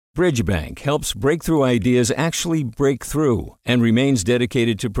Bridgebank helps breakthrough ideas actually break through and remains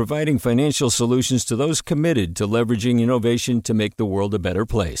dedicated to providing financial solutions to those committed to leveraging innovation to make the world a better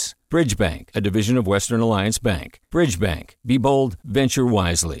place. Bridgebank, a division of Western Alliance Bank. Bridgebank. Be bold, venture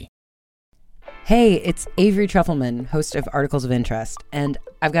wisely. Hey, it's Avery Trufelman, host of Articles of Interest, and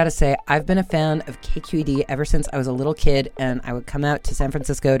I've got to say, I've been a fan of KQED ever since I was a little kid, and I would come out to San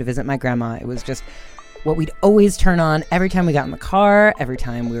Francisco to visit my grandma. It was just what we'd always turn on every time we got in the car, every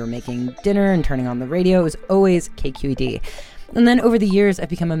time we were making dinner and turning on the radio. It was always KQED. And then over the years, I've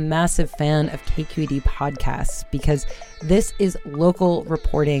become a massive fan of KQED podcasts because this is local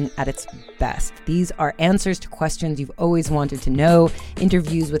reporting at its best. These are answers to questions you've always wanted to know,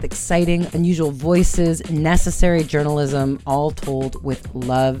 interviews with exciting, unusual voices, necessary journalism, all told with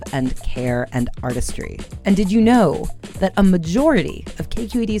love and care and artistry. And did you know that a majority of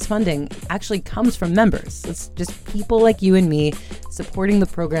KQED's funding actually comes from members? It's just people like you and me supporting the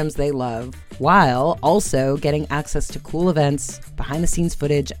programs they love, while also getting access to cool events, behind-the-scenes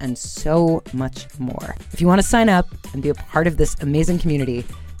footage, and so much more. If you want to sign up and be a part of this amazing community,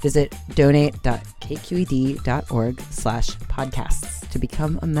 visit donate.kqed.org/podcasts to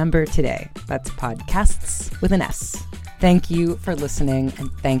become a member today. That's podcasts with an S. Thank you for listening, and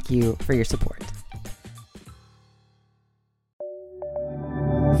thank you for your support.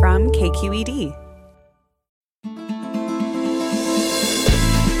 From KQED.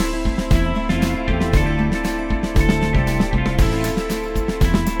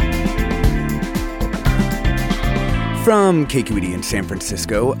 From KQED in San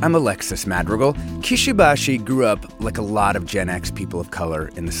Francisco, I'm Alexis Madrigal. Kishi Bashi grew up like a lot of Gen X people of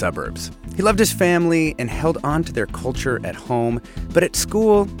color in the suburbs. He loved his family and held on to their culture at home, but at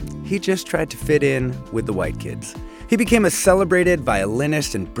school, he just tried to fit in with the white kids. He became a celebrated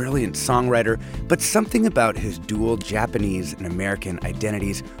violinist and brilliant songwriter, but something about his dual Japanese and American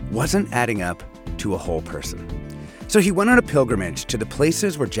identities wasn't adding up to a whole person. So he went on a pilgrimage to the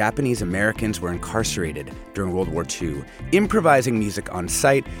places where Japanese Americans were incarcerated during World War II, improvising music on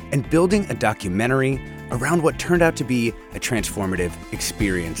site and building a documentary around what turned out to be a transformative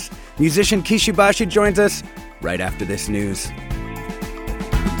experience. Musician Kishi Bashi joins us right after this news.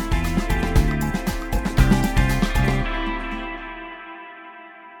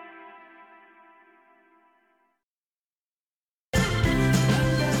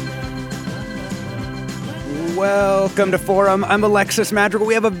 Welcome to Forum. I'm Alexis Madrigal.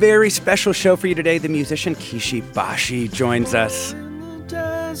 We have a very special show for you today. The musician Kishi Bashi joins us. In the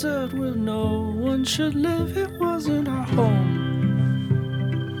desert where no one should live, it wasn't our home.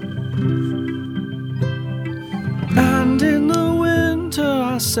 And in the winter,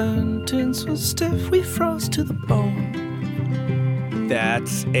 our sentence was stiff. We froze to the bone.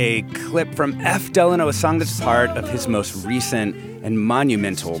 That's a clip from F. Delano, a song that's part of his most recent and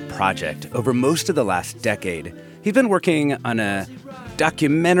monumental project over most of the last decade. He's been working on a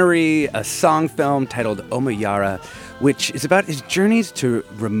documentary, a Songfilm titled Omoiyari, which is about his journeys to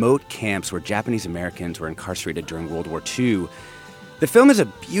remote camps where Japanese Americans were incarcerated during World War II. The film is a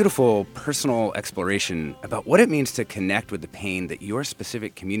beautiful personal exploration about what it means to connect with the pain that your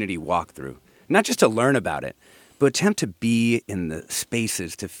specific community walked through, not just to learn about it, but attempt to be in the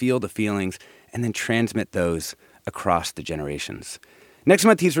spaces, to feel the feelings, and then transmit those across the generations. Next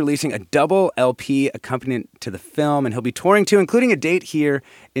month, he's releasing a double LP accompaniment to the film, and he'll be touring too, including a date here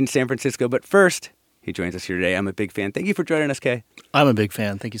in San Francisco. But first, he joins us here today. I'm a big fan. Thank you for joining us, Kay. I'm a big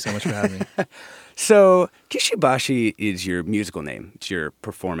fan. Thank you so much for having me. So, Kishi Bashi is your musical name. It's your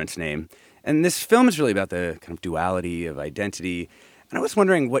performance name. And this film is really about the kind of duality of identity. And I was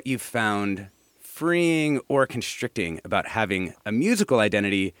wondering what you found freeing or constricting about having a musical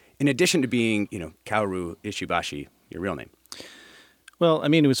identity in addition to being, Kaoru Ishibashi, your real name. Well, I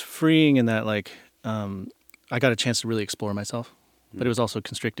mean, it was freeing in that, I got a chance to really explore myself. But it was also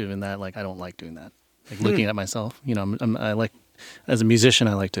constrictive in that, I don't like doing that. Looking at myself. I like, as a musician,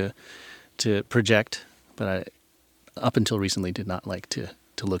 I like to project, but I, up until recently, did not like to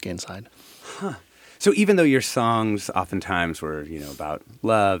look inside. Huh. So even though your songs oftentimes were, about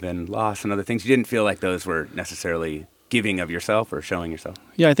love and loss and other things, you didn't feel like those were necessarily giving of yourself or showing yourself?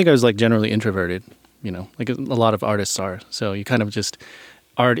 Yeah, I think I was generally introverted, like a lot of artists are. So you kind of just,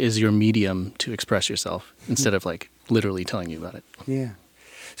 art is your medium to express yourself instead of literally telling you about it. Yeah.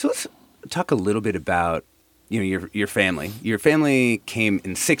 So let's talk a little bit about, your family. Your family came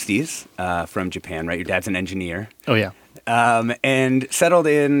in the 60s from Japan, right? Your dad's an engineer. Oh, yeah. And settled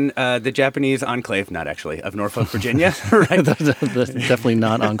in the Japanese enclave, not actually, of Norfolk, Virginia, right? Definitely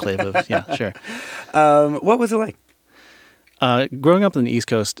not enclave of, yeah, sure. What was it like? Growing up on the East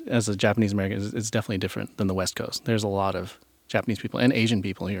Coast as a Japanese American is definitely different than the West Coast. There's a lot of Japanese people and Asian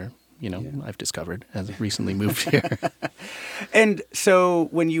people here. I've discovered as I've recently moved here. And so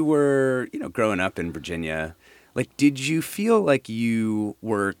when you were, growing up in Virginia, like, did you feel like you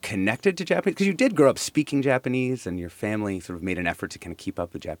were connected to Japanese? Because you did grow up speaking Japanese, and your family sort of made an effort to kind of keep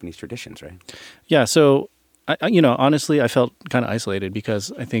up with Japanese traditions, right? Yeah. So, honestly, I felt kind of isolated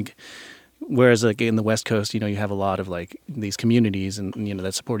because I think, whereas like in the West Coast, you have a lot of like these communities and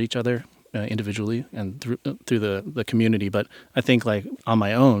that support each other individually and through the community. But I think like on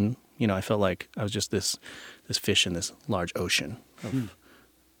my own, I felt like I was just this fish in this large ocean of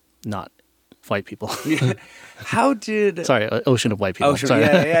not white people. Sorry, ocean of white people. Ocean, sorry.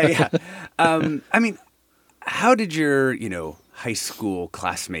 Yeah. I mean, how did your, high school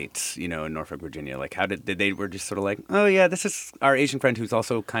classmates, in Norfolk, Virginia, like how did they were just sort of like, oh yeah, this is our Asian friend who's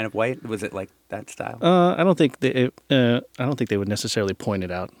also kind of white? Was it like that style? I don't think they would necessarily point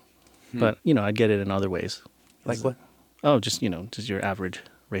it out, but I'd get it in other ways. Like what? Oh, just just your average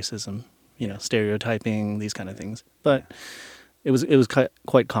racism, stereotyping, these kind of things. But it was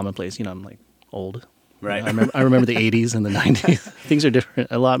quite commonplace. I'm like old. Right. I remember the 80s and the 90s. Things are different,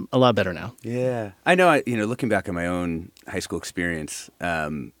 a lot better now. Yeah. I know, looking back at my own high school experience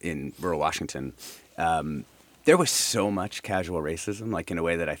in rural Washington, there was so much casual racism, like in a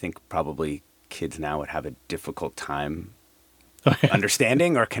way that I think probably kids now would have a difficult time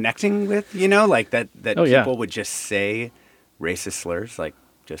understanding or connecting with, like that people would just say racist slurs, like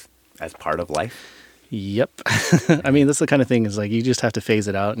just as part of life. Yep. I mean, that's the kind of thing is like you just have to phase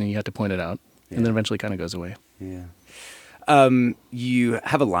it out and you have to point it out. Yeah. And then eventually kind of goes away. Yeah. You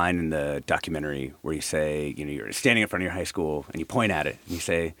have a line in the documentary where you say, you're standing in front of your high school and you point at it and you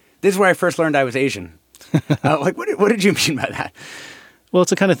say, "This is where I first learned I was Asian." Like, what did you mean by that? Well, it's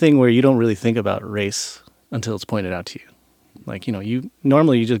the kind of thing where you don't really think about race until it's pointed out to you. Like, you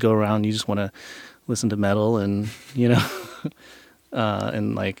normally you just go around, you just want to listen to metal and,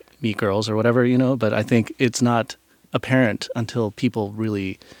 and like meet girls or whatever, but I think it's not apparent until people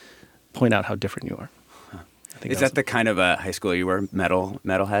really point out how different you are. Is that the kind of high school you were,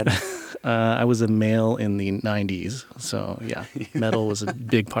 metalhead? I was a male in the 90s, so yeah, metal was a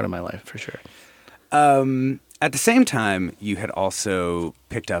big part of my life for sure. At the same time, you had also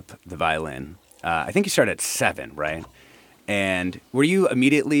picked up the violin. I think you started at 7, right? And were you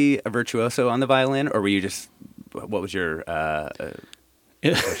immediately a virtuoso on the violin, or were you just, what was your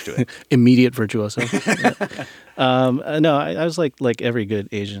approach to it? Immediate virtuoso. No, I was like every good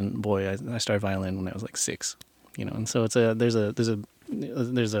Asian boy. I started violin when I was like 6, and so there's a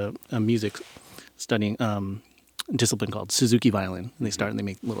music studying discipline called Suzuki violin. And they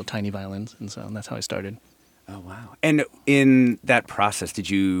make little tiny violins, and so that's how I started. Oh wow! And in that process, did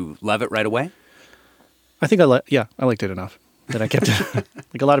you love it right away? I think I liked it enough that I kept it.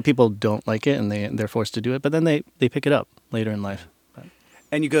 Like a lot of people don't like it, and they're forced to do it, but then they pick it up later in life.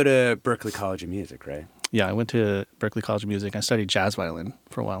 And you go to Berklee College of Music, right? Yeah, I went to Berklee College of Music. I studied jazz violin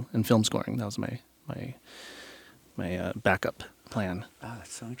for a while and film scoring. That was my backup plan. Oh,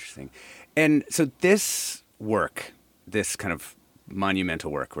 that's so interesting. And so this work, this kind of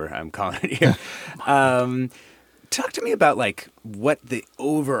monumental work, where I'm calling it here, talk to me about like what the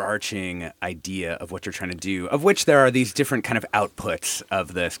overarching idea of what you're trying to do, of which there are these different kind of outputs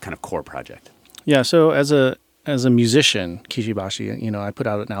of this kind of core project. Yeah, so as a musician, Kishi Bashi, I put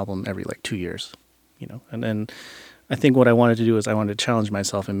out an album every like 2 years, and then I think what I wanted to do is I wanted to challenge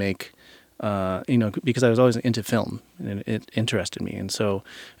myself and make, because I was always into film and it interested me. And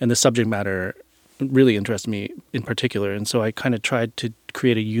the subject matter really interested me in particular. And so I kind of tried to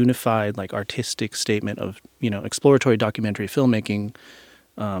create a unified, like artistic statement of, exploratory documentary filmmaking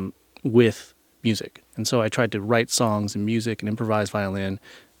with music. And so I tried to write songs and music and improvise violin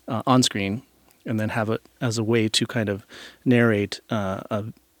on screen, and then have it as a way to kind of narrate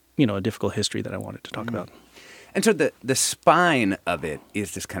a difficult history that I wanted to talk about. And so the spine of it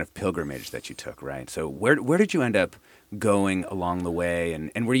is this kind of pilgrimage that you took, right? So where did you end up going along the way?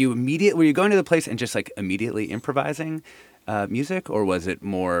 And were you going to the place and just like immediately improvising music, or was it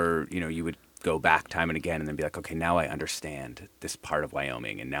more, you would go back time and again and then be like, okay, now I understand this part of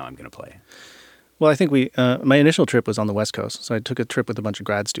Wyoming and now I'm going to play? Well, I think my initial trip was on the West Coast. So I took a trip with a bunch of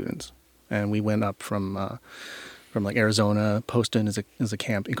grad students. And we went up from like Arizona. Poston is a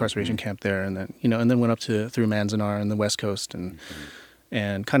camp, incarceration camp there, and then and then went up through Manzanar and the West Coast,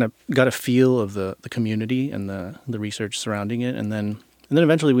 and kind of got a feel of the community and the research surrounding it, and then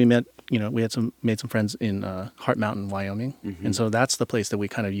eventually we met. We had made some friends in Heart Mountain, Wyoming, and so that's the place that we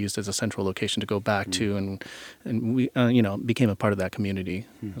kind of used as a central location to go back to, and we became a part of that community.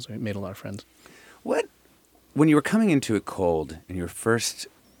 So we made a lot of friends. When you were coming into it cold and you were first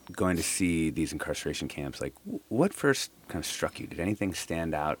going to see these incarceration camps, like what first kind of struck you? Did anything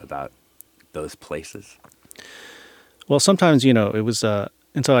stand out about those places? Well, sometimes, it was,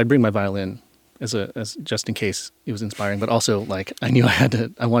 and so I'd bring my violin as just in case it was inspiring, but also like I knew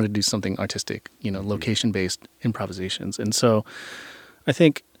I wanted to do something artistic, location-based improvisations. And so I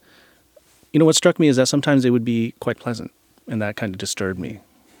think, what struck me is that sometimes it would be quite pleasant, and that kind of disturbed me.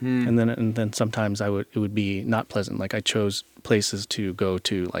 And then sometimes it would be not pleasant. Like I chose places to go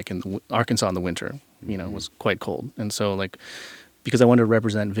to, like in Arkansas in the winter, it was quite cold. And so like, because I wanted to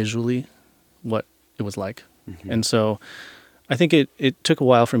represent visually what it was like. And so I think it took a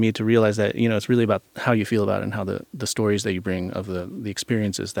while for me to realize that, it's really about how you feel about it and how the stories that you bring of the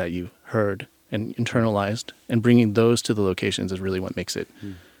experiences that you heard and internalized, and bringing those to the locations is really what makes it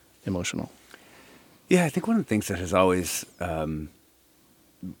emotional. Yeah, I think one of the things that has always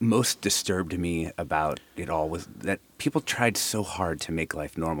most disturbed me about it all was that people tried so hard to make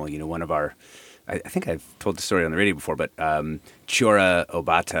life normal. One of our, I think I've told the story on the radio before, but Chiora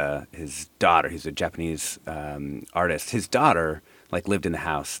Obata, his daughter, he's a Japanese artist. His daughter lived in the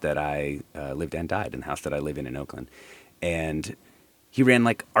house that I lived and died in the house that I live in Oakland. And he ran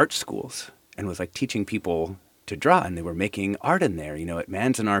art schools and was teaching people to draw, and they were making art in there. At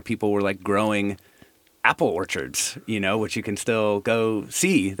Manzanar, people were growing apple orchards, which you can still go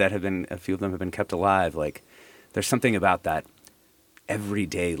see that a few of them have been kept alive. There's something about that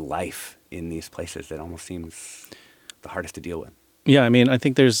everyday life in these places that almost seems the hardest to deal with. Yeah, I mean, I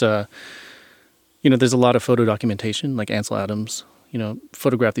think there's there's a lot of photo documentation, like Ansel Adams,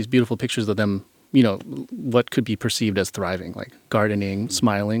 photographed these beautiful pictures of them, what could be perceived as thriving, like gardening,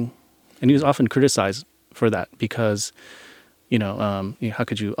 smiling. And he was often criticized for that because, how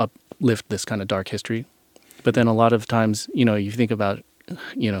could you uplift this kind of dark history? But then a lot of times, you think about,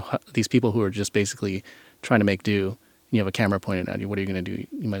 these people who are just basically trying to make do. You have a camera pointed at you. What are you going to do?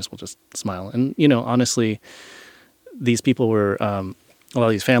 You might as well just smile. And, honestly, these people were, a lot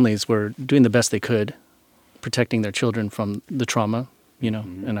of these families were doing the best they could, protecting their children from the trauma,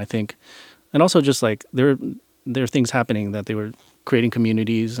 and I think, and also just there are things happening that they were creating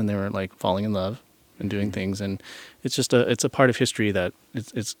communities, and they were falling in love and doing things. And it's just it's a part of history that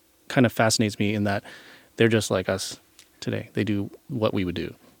it's kind of fascinates me in that they're just like us today. They do what we would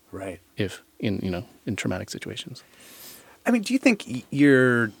do. Right. If in traumatic situations. I mean, do you think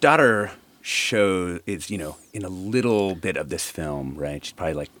your daughter is, in a little bit of this film, right? She's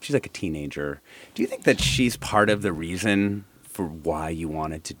probably she's like a teenager. Do you think that she's part of the reason for why you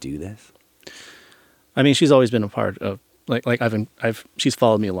wanted to do this? I mean, she's always been a part of, she's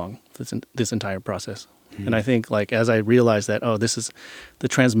followed me along this entire process. Mm-hmm. And I think as I realized that, this is the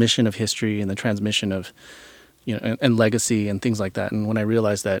transmission of history and the transmission of, and legacy and things like that. And when I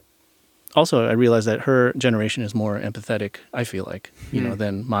realized that, also, I realized that her generation is more empathetic, I feel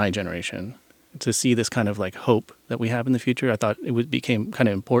than my generation. To see this kind of hope that we have in the future, I thought it became kind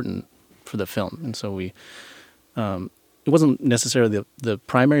of important for the film. And so it wasn't necessarily the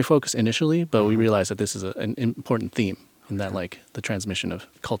primary focus initially, but we realized that this is an important theme in that, the transmission of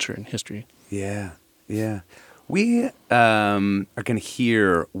culture and history. Yeah, yeah. We are going to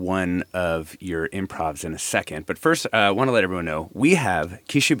hear one of your improvs in a second, but first I want to let everyone know we have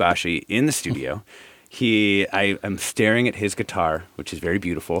Kishi Bashi in the studio. I'm staring at his guitar, which is very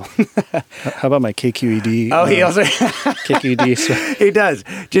beautiful. How about my KQED? Oh, he also KQED. He does.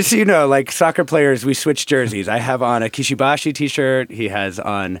 Just so you know, soccer players, we switch jerseys. I have on a Kishi Bashi t-shirt. He has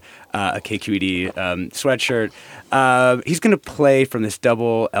on a KQED sweatshirt. He's going to play from this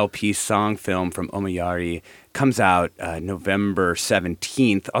double LP Songfilm from Omoiyari. Comes out November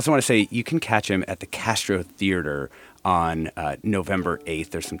 17th. Also want to say you can catch him at the Castro Theater on November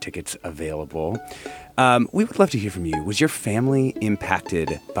 8th. There's some tickets available. We would love to hear from you. Was your family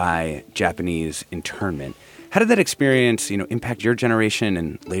impacted by Japanese internment? How did that experience, impact your generation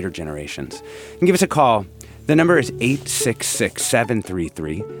and later generations? You can give us a call. The number is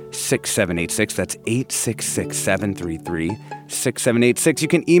 866-733-6786. That's 866-733-6786. You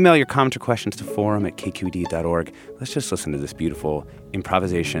can email your comments or questions to forum@kqed.org. Let's just listen to this beautiful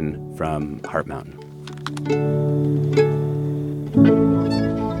improvisation from Heart Mountain.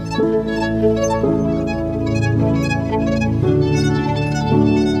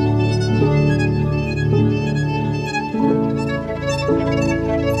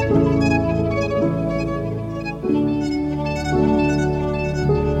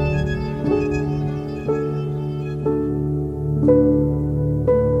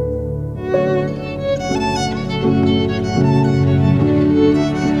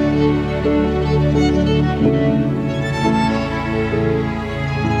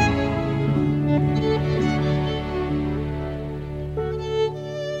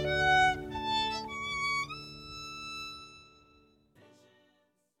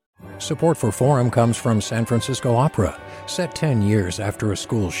 Support for Forum comes from San Francisco Opera. Set 10 years after a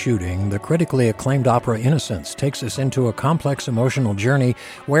school shooting, the critically acclaimed opera Innocence takes us into a complex emotional journey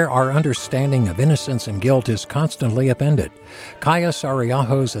where our understanding of innocence and guilt is constantly upended. Kaya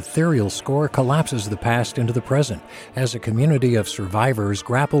Sariaho's ethereal score collapses the past into the present as a community of survivors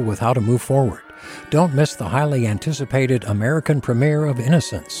grapple with how to move forward. Don't miss the highly anticipated American premiere of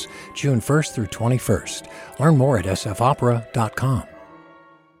Innocence, June 1st through 21st. Learn more at sfopera.com.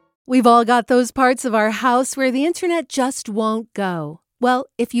 We've all got those parts of our house where the internet just won't go. Well,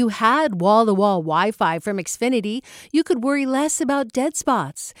 if you had wall-to-wall Wi-Fi from Xfinity, you could worry less about dead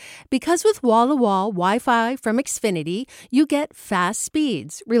spots. Because with wall-to-wall Wi-Fi from Xfinity, you get fast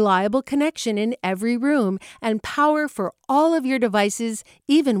speeds, reliable connection in every room, and power for all of your devices,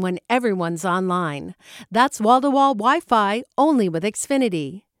 even when everyone's online. That's wall-to-wall Wi-Fi only with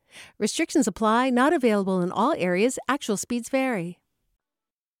Xfinity. Restrictions apply, not available in all areas. Actual speeds vary.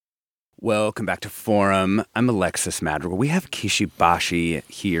 Welcome back to Forum. I'm Alexis Madrigal. We have Kishi Bashi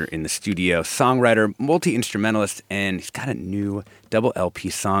here in the studio, songwriter, multi-instrumentalist, and he's got a new double LP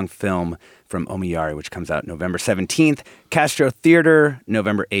Songfilm from Omoiyari, which comes out November 17th. Castro Theater,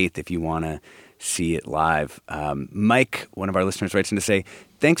 November 8th, if you want to see it live. Mike, one of our listeners, writes in to say,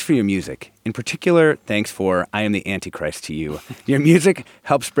 thanks for your music. In particular, thanks for I Am the Antichrist to you. Your music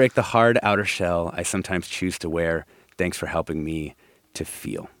helps break the hard outer shell I sometimes choose to wear. Thanks for helping me to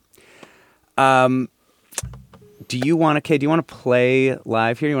feel. Do you want to play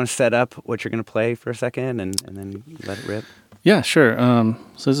live here? You want to set up what you're going to play for a second and then let it rip? Yeah, sure.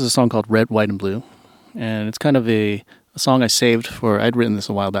 So this is a song called Red, White, and Blue. And it's kind of a song I saved for, I'd written this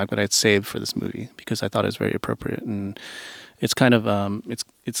a while back, but I'd saved for this movie because I thought it was very appropriate. And it's kind of,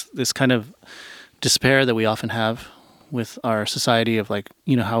 it's this kind of despair that we often have with our society of like,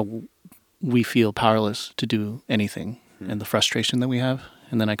 you know, how we feel powerless to do anything and the frustration that we have.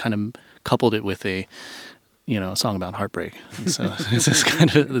 And then I kind of coupled it with a song about heartbreak. And so it's this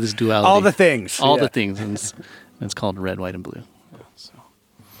kind of this duality. All the things. The things. And it's called Red, White, and Blue. Yeah, so.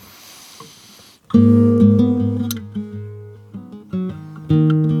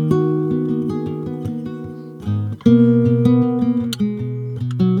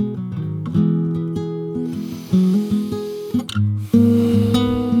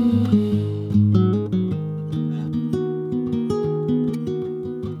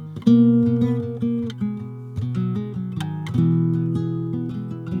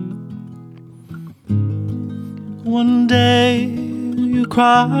 One day you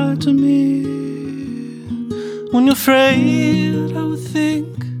cried to me when you're afraid I would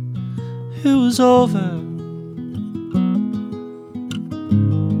think it was over.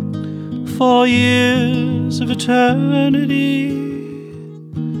 4 years of eternity,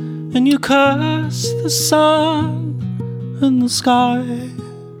 and you cursed the sun and the sky.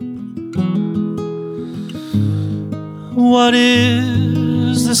 What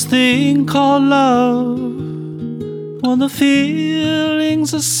is this thing called love? When the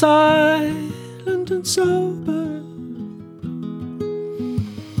feelings are silent and sober,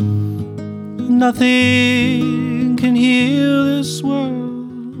 nothing can heal this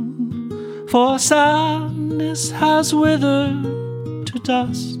world, for sadness has withered to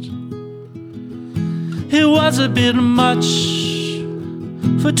dust. It was a bit much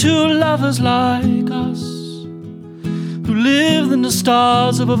for two lovers like us, who lived in the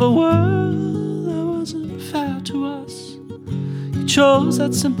stars above a world that wasn't fair to us. You chose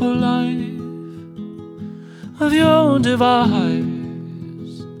that simple life of your own device.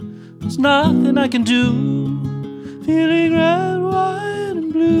 There's nothing I can do, feeling red, white,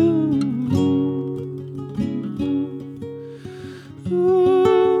 and blue.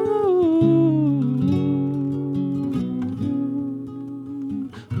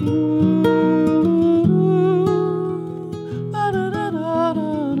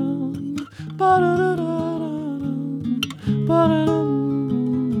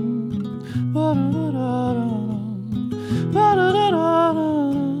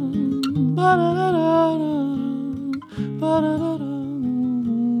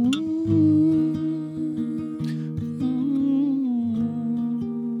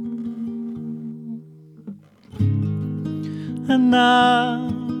 And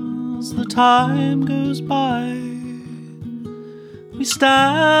as the time goes by, we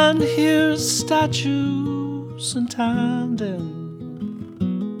stand here as statues in tandem,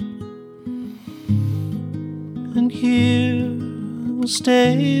 and here will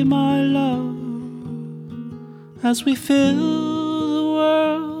stay my love as we fill the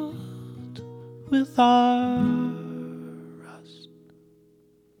world with our rust.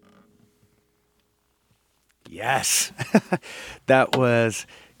 Yes. That was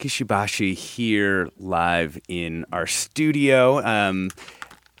Kishi Bashi here live in our studio.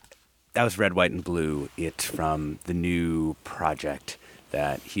 That was Red, White, and Blue. It's from the new project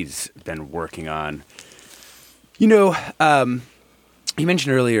that he's been working on. You know, you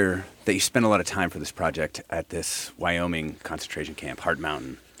mentioned earlier that you spent a lot of time for this project at this Wyoming concentration camp, Heart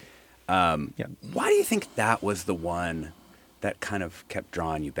Mountain. Yeah. Why do you think that was the one that kind of kept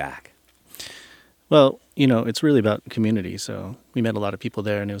drawing you back? Well, you know, it's really about community. So we met a lot of people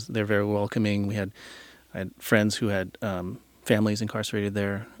there, and they're very welcoming. I had friends who had families incarcerated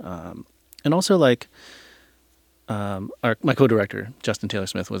there, and also like my co-director Justin Taylor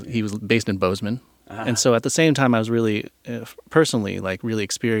Smith was based in Bozeman, and so at the same time I was really personally like really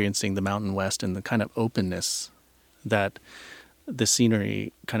experiencing the Mountain West and the kind of openness that the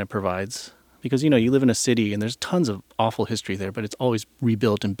scenery kind of provides. Because, you know, you live in a city and there's tons of awful history there, but it's always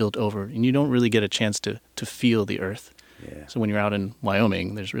rebuilt and built over, and you don't really get a chance to feel the earth. Yeah. So when you're out in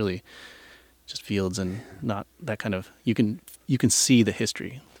Wyoming, there's really just fields and not that kind of, you can see the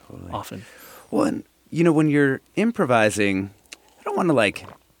history often. Well, and, you know, when you're improvising, I don't want to like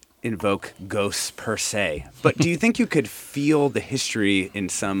invoke ghosts per se, but do you think you could feel the history in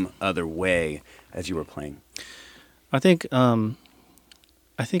some other way as you were playing? I think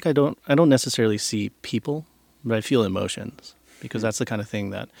I don't necessarily see people, but I feel emotions, because that's the kind of thing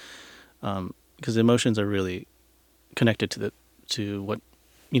that, because emotions are really connected to what,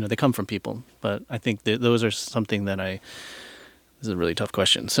 you know, they come from people. But I think that those are something that this is a really tough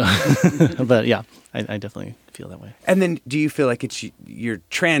question. So, but yeah, I definitely feel that way. And then do you feel like you're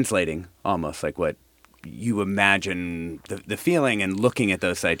translating almost like what you imagine the feeling and looking at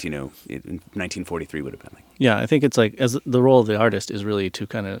those sites, you know, in 1943 would have been like? Yeah, I think it's like, as the role of the artist is really to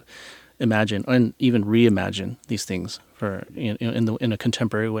kind of imagine and even reimagine these things for in a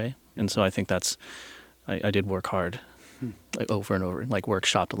contemporary way. And so I think that's I did work hard, like over and over, like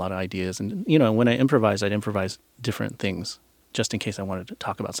workshopped a lot of ideas. And you know, when I improvised, I'd improvise different things just in case I wanted to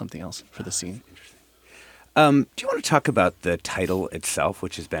talk about something else for the scene. Interesting. Do you want to talk about the title itself,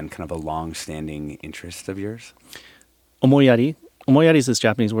 which has been kind of a long-standing interest of yours? Omoiyari. Omoiyari is this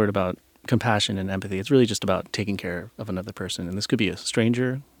Japanese word about compassion and empathy. It's really just about taking care of another person. And this could be a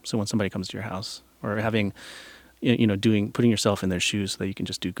stranger. So when somebody comes to your house, or having, you know, putting yourself in their shoes so that you can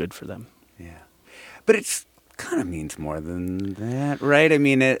just do good for them. Yeah. But it's kind of means more than that, right? I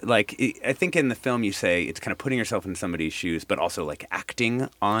mean, I think in the film you say it's kind of putting yourself in somebody's shoes, but also like acting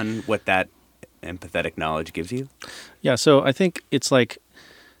on what that empathetic knowledge gives you. Yeah. So I think it's like,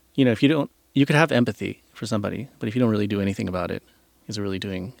 you know, you could have empathy for somebody, but if you don't really do anything about it, is it really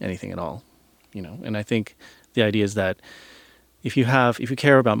doing anything at all? You know, and I think the idea is that if you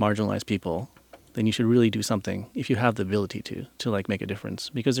care about marginalized people, then you should really do something if you have the ability to like make a difference,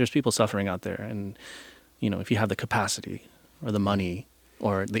 because there's people suffering out there. And, you know, if you have the capacity or the money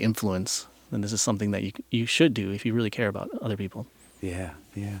or the influence, then this is something that you should do if you really care about other people. Yeah.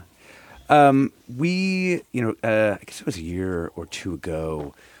 Yeah. I guess it was a year or two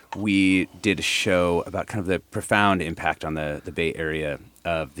ago, we did a show about kind of the profound impact on the Bay Area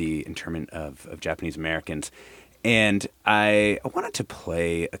of the internment of Japanese Americans. And I wanted to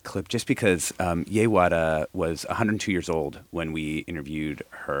play a clip just because Yewada was 102 years old when we interviewed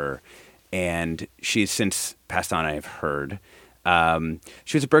her, and she's since passed on, I have heard.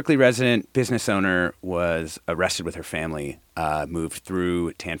 She was a Berkeley resident, business owner, was arrested with her family, moved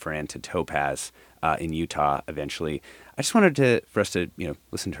through Tanforan to Topaz in Utah eventually. I just wanted for us to, you know,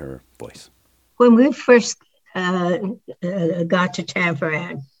 listen to her voice. When we first got to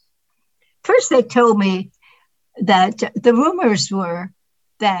Tanforan, first they told me that the rumors were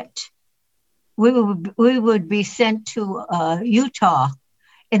that we would be sent to Utah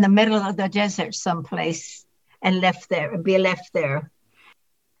in the middle of the desert someplace and be left there.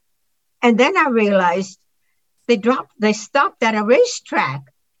 And then I realized they stopped at a racetrack.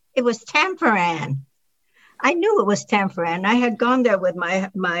 It was Tanforan. I knew it was Tanforan. I had gone there with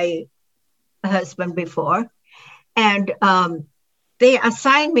my husband before, and they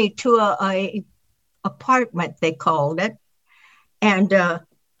assigned me to a apartment, they called it, and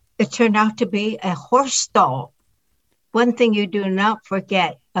it turned out to be a horse stall. One thing you do not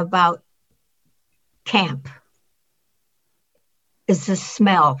forget about camp is the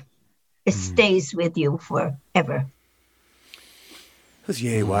smell. It stays with you forever. It was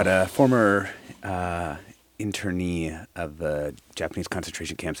Yewada, former internee of the Japanese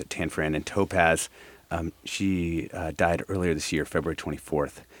concentration camps at Tanforan and Topaz. She died earlier this year, February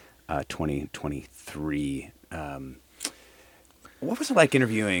 24th, 2023. What was it like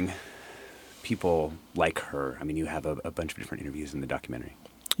interviewing people like her? I mean, you have a bunch of different interviews in the documentary.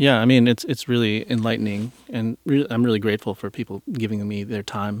 Yeah, I mean, it's really enlightening, and I'm really grateful for people giving me their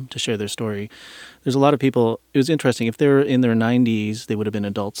time to share their story. There's a lot of people. It was interesting. If they were in their 90s, they would have been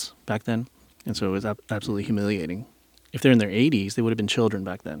adults back then, and so it was absolutely humiliating. If they're in their 80s, they would have been children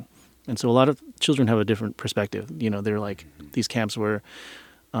back then, and so a lot of children have a different perspective. You know, they're like, these camps were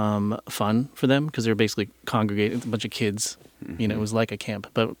fun for them because they're basically congregating a bunch of kids. You know, it was like a camp,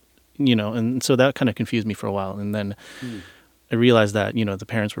 but you know, and so that kind of confused me for a while, and then. I realized that, you know, the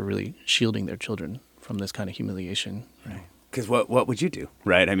parents were really shielding their children from this kind of humiliation. Right. Because what would you do,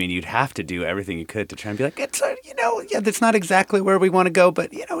 right? I mean, you'd have to do everything you could to try and be like, it's, that's not exactly where we want to go,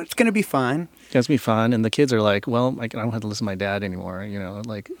 but, it's going to be fine. It's going to be fun. And the kids are like, well, I don't have to listen to my dad anymore. You know,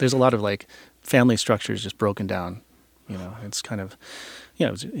 like there's a lot of like family structures just broken down. You know, it's kind of, it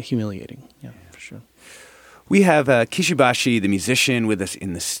was humiliating. Yeah, for sure. We have Kishi Bashi, the musician, with us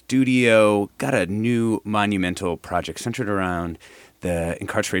in the studio. Got a new monumental project centered around the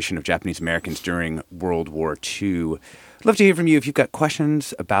incarceration of Japanese Americans during World War II. I'd love to hear from you if you've got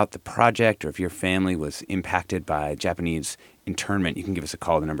questions about the project or if your family was impacted by Japanese internment. You can give us a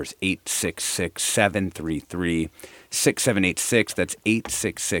call. The number is 866-733-6786. That's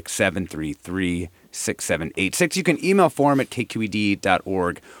 866-733-6786. You can email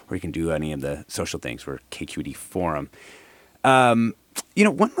forum@kqed.org, or you can do any of the social things. We're KQED Forum. One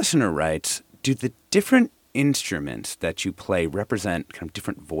listener writes, do the different instruments that you play represent kind of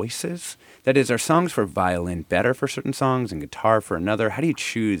different voices? That is, are songs for violin better for certain songs and guitar for another? How do you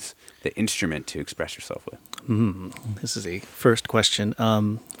choose the instrument to express yourself with? This is a first question.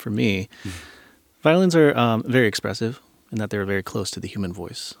 For me, violins are very expressive in that they're very close to the human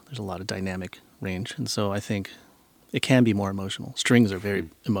voice. There's a lot of dynamic range, and so I think it can be more emotional. Strings are very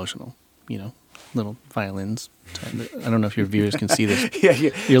emotional, little violins. I don't know if your viewers can see this.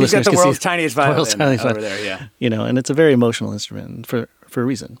 Yeah, your listeners got the world's tiniest violin over there, yeah. And it's a very emotional instrument for a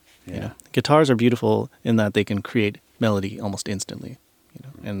reason. Yeah. Guitars are beautiful in that they can create melody almost instantly,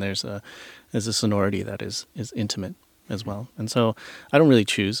 and there's a sonority that is intimate as well. And so I don't really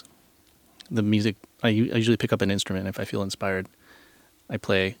choose the music. I usually pick up an instrument if I feel inspired. I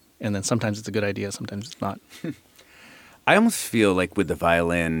play, and then sometimes it's a good idea, sometimes it's not. I almost feel like with the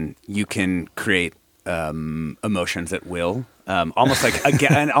violin, you can create emotions at will, almost like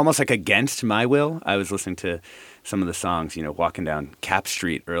against my will. I was listening to some of the songs, walking down Cap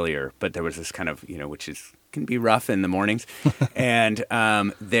Street earlier, but there was this kind of, which can be rough in the mornings, and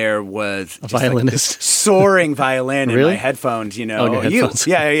there was a violinist, this soaring violin in my headphones. Your headphones.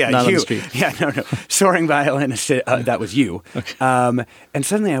 Yeah, not you. On the street. Yeah, no, soaring violinist. That was you. Okay. And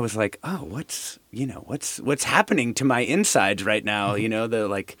suddenly I was like, oh, what's happening to my insides right now?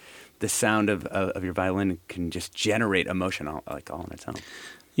 The sound of your violin can just generate emotion all on its own.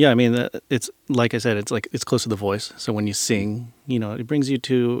 Yeah, I mean, it's like I said, it's close to the voice. So when you sing, it brings you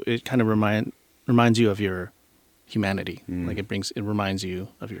to, it kind of reminds you of your humanity. Like it reminds you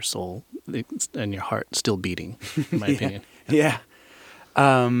of your soul and your heart still beating, in my opinion. Yeah.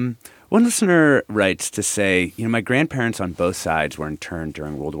 One listener writes to say, my grandparents on both sides were interned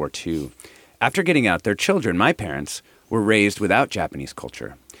during World War II. After getting out, their children, my parents, were raised without Japanese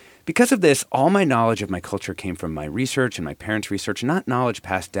culture. Because of this, all my knowledge of my culture came from my research and my parents' research, not knowledge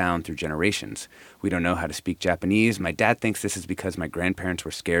passed down through generations. We don't know how to speak Japanese. My dad thinks this is because my grandparents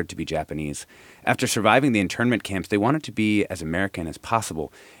were scared to be Japanese. After surviving the internment camps, they wanted to be as American as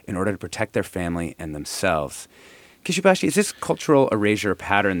possible in order to protect their family and themselves. Kishi Bashi, is this cultural erasure a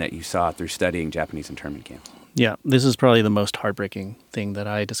pattern that you saw through studying Japanese internment camps? Yeah, this is probably the most heartbreaking thing that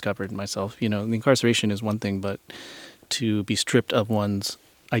I discovered myself. The incarceration is one thing, but to be stripped of one's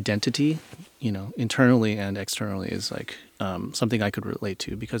identity, internally and externally is like something I could relate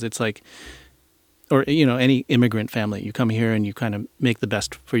to, because it's like, or any immigrant family, you come here and you kind of make the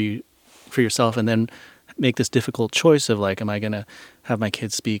best for yourself, and then make this difficult choice of like, am I going to have my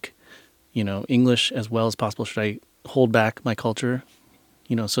kids speak, English as well as possible? Should I hold back my culture,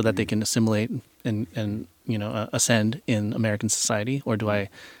 so that they can assimilate and ascend in American society, or do I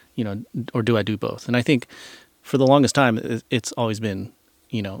do both? And I think for the longest time, it's always been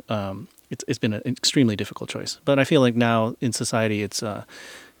it's been an extremely difficult choice. But I feel like now in society, it's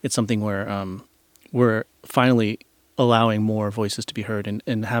something where we're finally allowing more voices to be heard and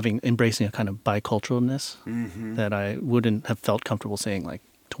embracing a kind of biculturalness that I wouldn't have felt comfortable saying like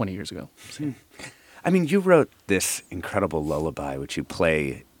 20 years ago. So. I mean, you wrote this incredible lullaby, which you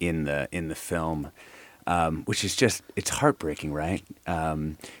play in the film, which is just, it's heartbreaking, right?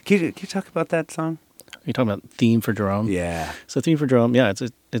 Can you talk about that song? you talking about theme for Jerome? Yeah. So theme for Jerome, yeah,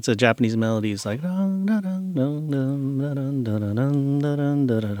 it's a Japanese melody. It's like, to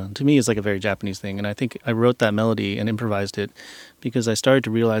me, it's like a very Japanese thing. And I think I wrote that melody and improvised it because I started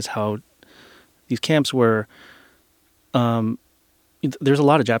to realize how these camps were, there's a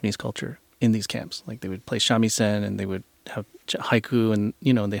lot of Japanese culture in these camps. Like they would play shamisen and they would have haiku and,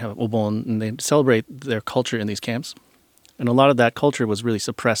 they have obon and they celebrate their culture in these camps. And a lot of that culture was really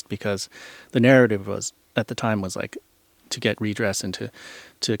suppressed because the narrative was, at the time, was like to get redress and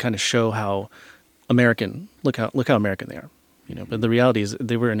to kind of show how American, look how American they are. But the reality is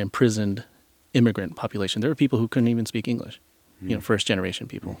they were an imprisoned immigrant population. There were people who couldn't even speak English, first generation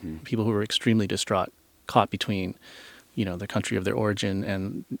people, people who were extremely distraught, caught between, the country of their origin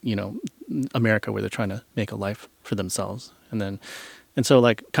and, America, where they're trying to make a life for themselves. And so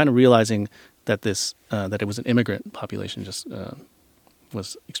like kind of realizing that that it was an immigrant population just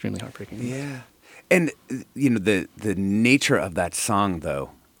was extremely heartbreaking. Yeah. And, the nature of that song,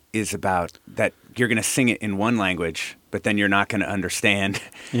 though, is about that you're going to sing it in one language, but then you're not going to understand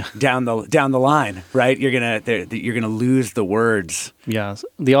down the line, right? You're going to lose the words. Yeah.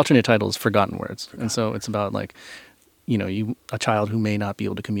 The alternate title is Forgotten Words. And so it's about like, a child who may not be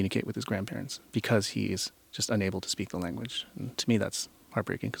able to communicate with his grandparents because he is just unable to speak the language. And to me, that's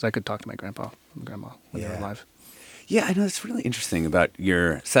heartbreaking because I could talk to my grandpa and grandma when they were alive. Yeah, I know. It's really interesting about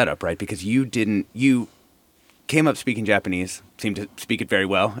your setup, right? Because you came up speaking Japanese, seemed to speak it very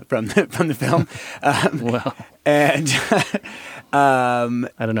well from the film. Well, and I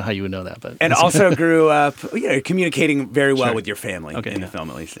don't know how you would know that, but and also grew up, communicating very well with your family in the film,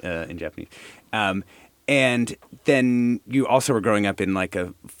 at least in Japanese. And then you also were growing up in like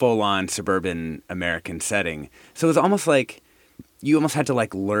a full-on suburban American setting, so it was almost like you almost had to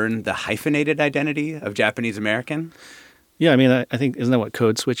like learn the hyphenated identity of Japanese American. Yeah, I mean, I think, isn't that what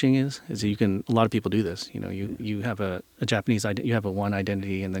code switching is? Is a lot of people do this. You have a Japanese you have one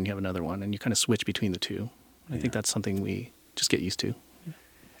identity and then you have another one, and you kind of switch between the two. I think that's something we just get used to.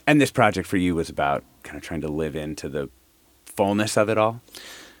 And this project for you was about kind of trying to live into the fullness of it all.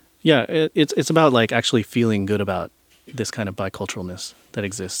 Yeah, it's about like actually feeling good about this kind of biculturalness that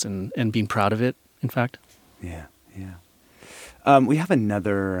exists and being proud of it, in fact. Yeah. We have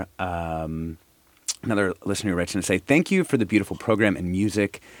another listener who writes in to say, thank you for the beautiful program and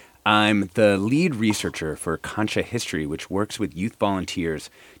music. I'm the lead researcher for Kansha History, which works with youth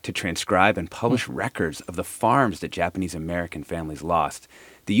volunteers to transcribe and publish records of the farms that Japanese American families lost.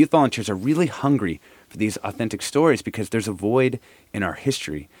 The youth volunteers are really hungry for these authentic stories because there's a void in our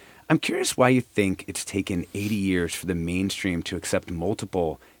history. I'm curious why you think it's taken 80 years for the mainstream to accept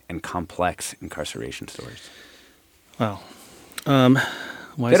multiple and complex incarceration stories. Wow.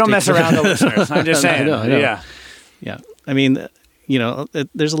 They don't mess around, the listeners. I'm just saying. I know. Yeah. I mean,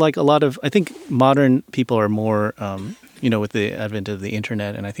 there's like a lot of, I think modern people are more, with the advent of the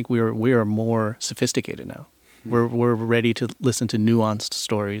internet, and I think we are more sophisticated now. We're ready to listen to nuanced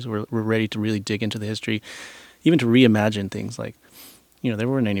stories. We're ready to really dig into the history, even to reimagine things like, there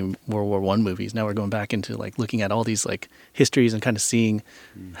weren't any World War I movies. Now we're going back into like looking at all these like histories and kind of seeing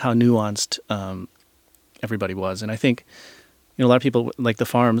how nuanced everybody was. And I think, a lot of people, like the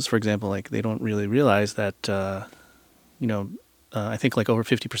farms, for example, like they don't really realize that, I think like over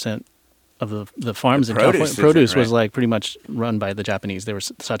 50% of the farms in California, produce was like pretty much run by the Japanese. They were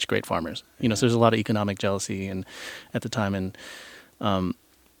such great farmers. So there's a lot of economic jealousy at the time. And I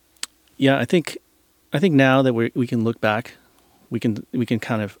think now that we can look back, we can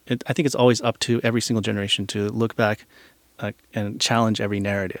kind of, I think it's always up to every single generation to look back and challenge every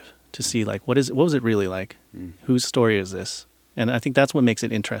narrative to see like, what was it really like? Whose story is this? And I think that's what makes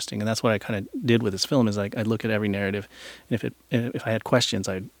it interesting, and that's what I kind of did with this film. Is like I'd look at every narrative, and if I had questions,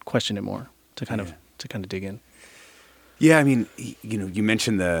 I'd question it more to kind of dig in. Yeah, I mean, you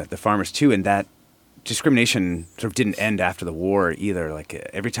mentioned the farmers too, and that discrimination sort of didn't end after the war either. Like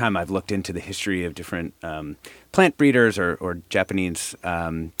every time I've looked into the history of different plant breeders or Japanese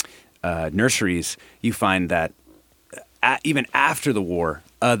nurseries, you find that even after the war,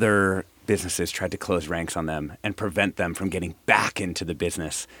 other businesses tried to close ranks on them and prevent them from getting back into the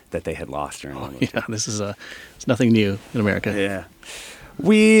business that they had lost during World War II. Yeah, this is it's nothing new in America. Yeah.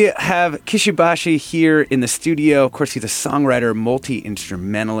 We have Kishi Bashi here in the studio. Of course, he's a songwriter,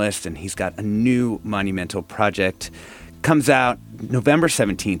 multi-instrumentalist, and he's got a new monumental project. Comes out November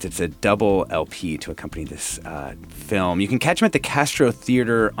 17th. It's a double LP to accompany this film. You can catch him at the Castro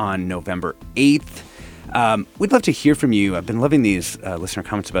Theater on November 8th. We'd love to hear from you. I've been loving these listener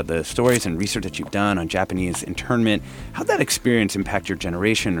comments about the stories and research that you've done on Japanese internment. How'd that experience impact your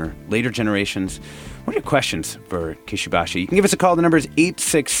generation or later generations? What are your questions for Kishi Bashi? You can give us a call. The number is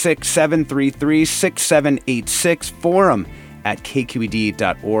 866-733-6786. Forum at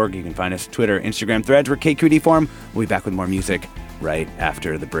kqed.org. You can find us Twitter, Instagram, Threads. We're KQED Forum. We'll be back with more music right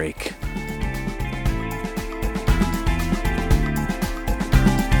after the break.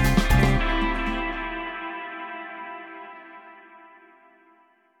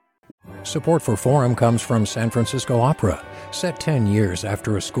 Support for Forum comes from San Francisco Opera. Set 10 years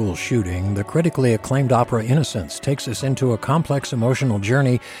after a school shooting, the critically acclaimed opera Innocence takes us into a complex emotional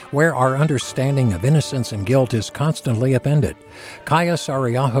journey where our understanding of innocence and guilt is constantly upended. Kaya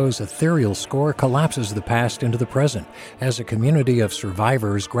Sariaho's ethereal score collapses the past into the present as a community of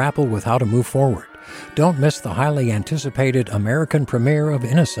survivors grapple with how to move forward. Don't miss the highly anticipated American premiere of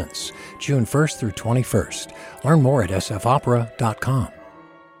Innocence, June 1st through 21st. Learn more at sfopera.com.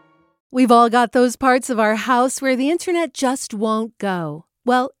 We've all got those parts of our house where the internet just won't go.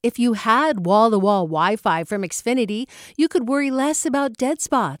 Well, if you had wall-to-wall Wi-Fi from Xfinity, you could worry less about dead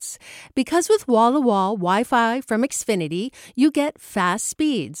spots. Because with wall-to-wall Wi-Fi from Xfinity, you get fast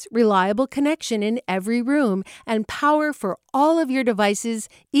speeds, reliable connection in every room, and power for all of your devices,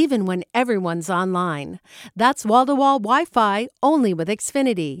 even when everyone's online. That's wall-to-wall Wi-Fi only with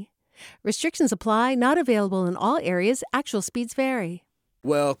Xfinity. Restrictions apply, not available in all areas. Actual speeds vary.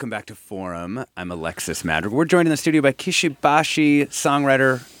 Welcome back to Forum. I'm Alexis Madrigal. We're joined in the studio by Kishi Bashi,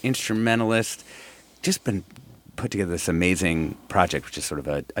 songwriter, instrumentalist. Just been put together this amazing project, which is sort of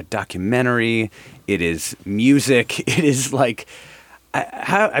a documentary. It is music. It is like,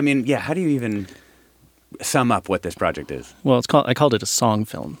 how do you even sum up what this project is? Well, I called it a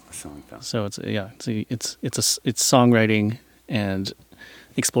Songfilm. A Songfilm. So it's songwriting and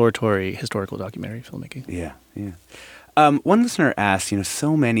exploratory historical documentary filmmaking. Yeah. One listener asked,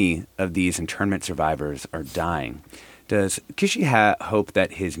 so many of these internment survivors are dying. Does Kishi hope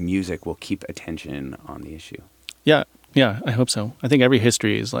that his music will keep attention on the issue? Yeah, I hope so. I think every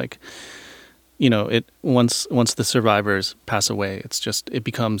history is like, once the survivors pass away, it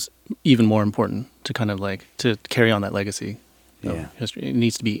becomes even more important to kind of like to carry on that legacy of history. It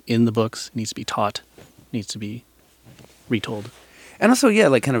needs to be in the books, it needs to be taught, it needs to be retold. And also,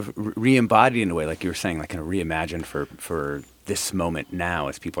 kind of re-embodied in a way, like you were saying, like kind of reimagined for this moment now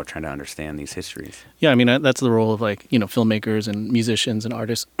as people are trying to understand these histories. Yeah, I mean, that's the role of filmmakers and musicians and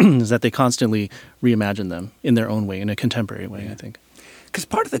artists is that they constantly reimagine them in their own way, in a contemporary way, I think. Because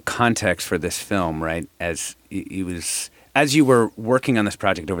part of the context for this film, right, as you were working on this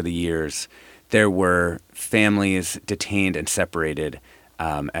project over the years, there were families detained and separated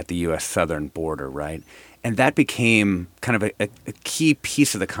at the U.S. southern border, right? And that became kind of a key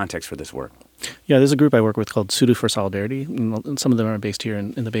piece of the context for this work. Yeah, there's a group I work with called Sudu for Solidarity. And some of them are based here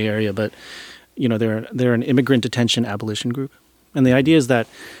in the Bay Area, but they're an immigrant detention abolition group. And the idea is that,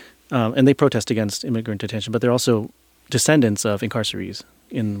 and they protest against immigrant detention, but they're also descendants of incarcerees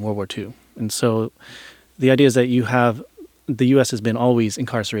in World War II. And so the idea is that the U.S. has been always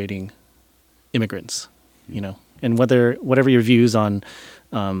incarcerating immigrants, and whatever your views on,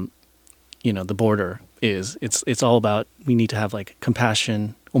 the border is, it's all about, we need to have like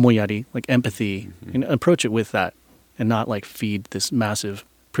compassion, Omoiyari, like empathy, and approach it with that, and not like feed this massive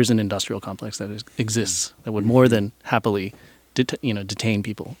prison industrial complex that exists that would more than happily detain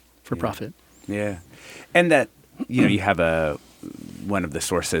people for profit. Yeah, and that you have one of the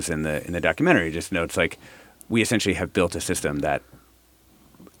sources in the documentary just notes like we essentially have built a system that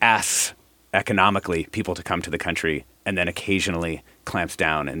asks economically people to come to the country and then occasionally clamps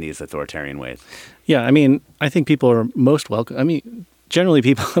down in these authoritarian ways. Yeah, I mean, I think people are most welcome. I mean, generally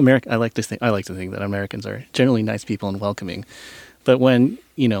people, I like to think that Americans are generally nice people and welcoming. But when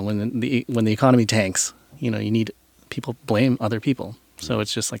the economy tanks, you need people blame other people. So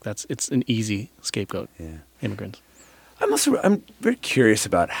it's just like it's an easy scapegoat. Yeah. Immigrants. I'm very curious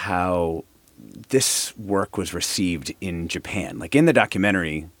about how this work was received in Japan. Like in the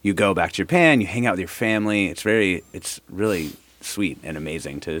documentary, you go back to Japan, you hang out with your family. It's really sweet and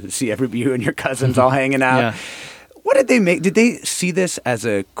amazing to see you and your cousins all hanging out. Yeah. What did they make? Did they see this as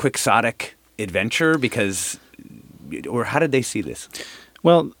a quixotic adventure? Or how did they see this?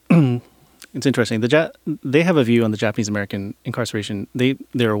 Well, it's interesting. They have a view on the Japanese American incarceration.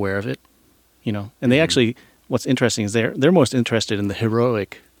 They're aware of it, and they actually. What's interesting is they're most interested in the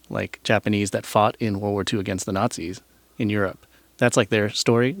heroic Japanese that fought in World War II against the Nazis in Europe. That's like their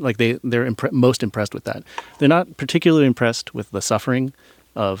story. Like they're most impressed with that. They're not particularly impressed with the suffering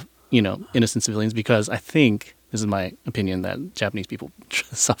of innocent civilians because I think this is my opinion, that Japanese people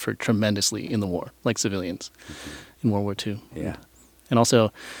suffered tremendously in the war, like civilians in World War II. Yeah. And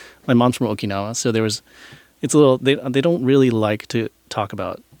also, my mom's from Okinawa, so it's a little, they don't really like to talk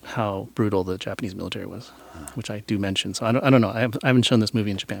about how brutal the Japanese military was, which I do mention. So I don't know. I haven't shown this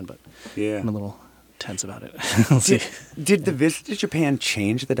movie in Japan, but I'm a little tense about it. We'll see. Did the visit to Japan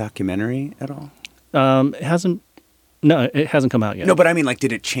change the documentary at all? It hasn't. No, it hasn't come out yet. No, but I mean, like,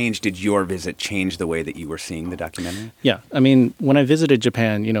 did your visit change the way that you were seeing the documentary? Yeah. I mean, when I visited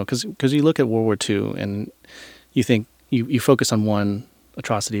Japan, because you look at World War II and you think, you focus on one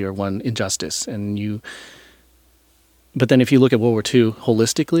atrocity or one injustice, but then if you look at World War II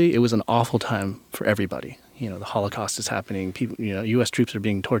holistically, it was an awful time for everybody. The Holocaust is happening. People, U.S. troops are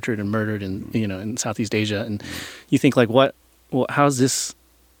being tortured and murdered in Southeast Asia. And you think, like, how is this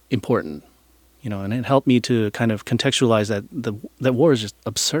important? And it helped me to kind of contextualize that war is just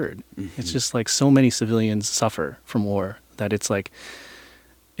absurd. Mm-hmm. It's just like so many civilians suffer from war that it's like,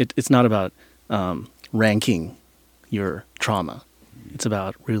 it's not about ranking your trauma. It's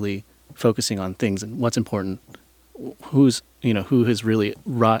about really focusing on things and what's important. Who has really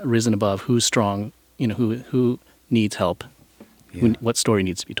risen above, who's strong, who needs help, what story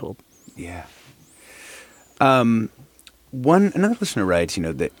needs to be told. Yeah. Another listener writes,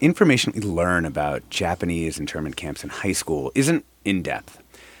 the information we learn about Japanese internment camps in high school isn't in depth.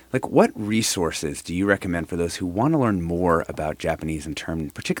 Like, what resources do you recommend for those who want to learn more about Japanese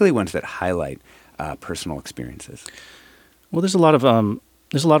internment, particularly ones that highlight personal experiences? Well, there's a lot of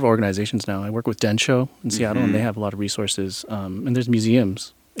organizations now. I work with Densho in Seattle, and they have a lot of resources. And there's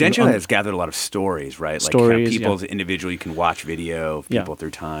museums. Densho has gathered a lot of stories, right? Stories, like how people individually can watch video of people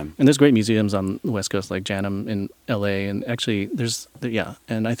through time. And there's great museums on the West Coast, like Janum in LA. And actually,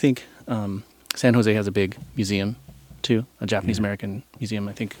 and I think San Jose has a big museum too, a Japanese American museum.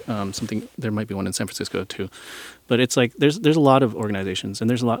 I think there might be one in San Francisco too. But it's like there's a lot of organizations, and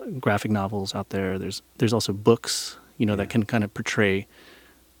there's a lot of graphic novels out there. There's also books, that can kind of portray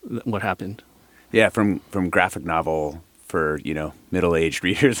what happened. Yeah, from graphic novel for middle-aged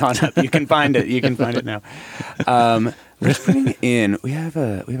readers on up, you can find it. You can find it now. Let's bring in. We have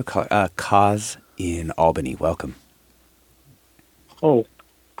a caller, Kaz in Albany. Welcome. Oh,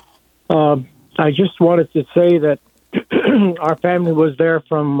 I just wanted to say that our family was there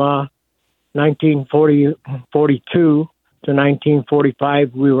from 1942 to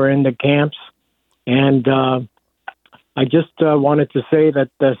 1945. We were in the camps, and I just wanted to say that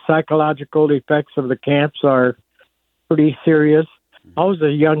the psychological effects of the camps are pretty serious. I was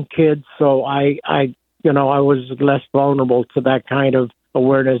a young kid, so I was less vulnerable to that kind of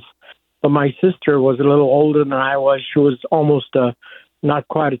awareness. But my sister was a little older than I was. She was almost not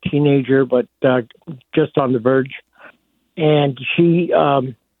quite a teenager, but just on the verge. And she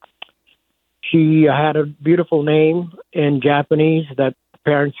had a beautiful name in Japanese that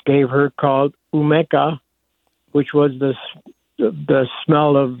parents gave her called Umeka, which was the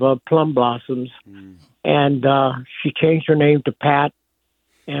smell of plum blossoms. And she changed her name to Pat.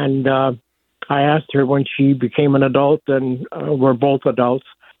 And I asked her when she became an adult, and we're both adults,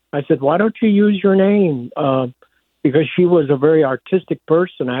 I said, why don't you use your name? Because she was a very artistic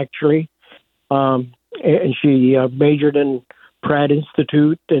person, actually. And she majored in Pratt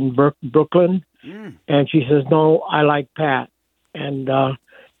Institute in Brooklyn. And she says, no, I like Pat. And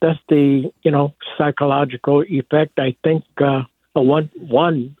that's the, psychological effect, I think,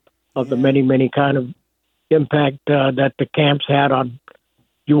 one of the many, many kind of impact that the camps had on,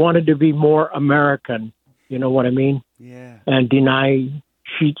 you wanted to be more American, you know what I mean? Yeah. And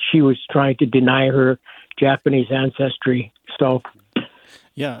she was trying to deny her Japanese ancestry. So,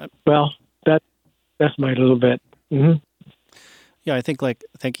 well, that's my little bit. Mm-hmm. Yeah, I think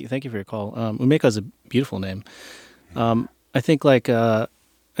thank you for your call. Umeka is a beautiful name. I think this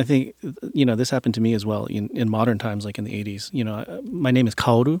happened to me as well in modern times, like in the 80s. My name is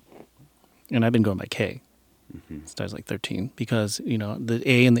Kaoru, and I've been going by K. Since I was like 13, because the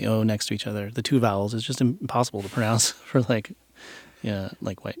A and the O next to each other, the two vowels, is just impossible to pronounce for like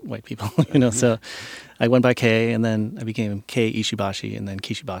white people. So I went by K, and then I became K Ishibashi, and then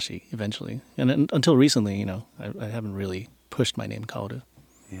Kishi Bashi eventually. And until recently, I haven't really pushed my name Kaoru.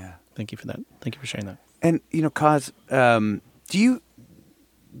 Yeah. Thank you for that. Thank you for sharing that. And Kaz, do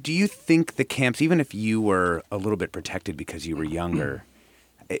you think the camps, even if you were a little bit protected because you were younger,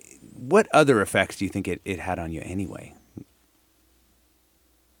 what other effects do you think it had on you anyway?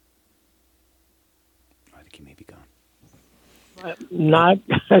 I think he may be gone. Not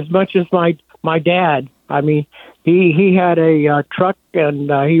as much as my dad. I mean, he had a truck,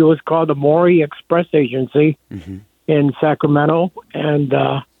 and he was called the Mori Express Agency in Sacramento. And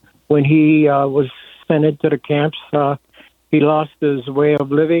when he was sent into the camps. He lost his way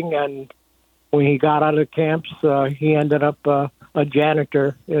of living, and when he got out of the camps, he ended up a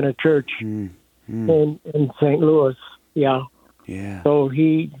janitor in a church in St. Louis. Yeah. Yeah. So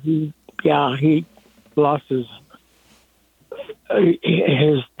he lost his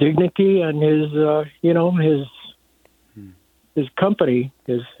dignity and his company,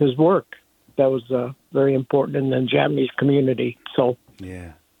 his work. That was very important in the Japanese community. So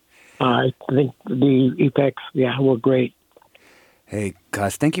yeah, I think the effects, were great. Hey,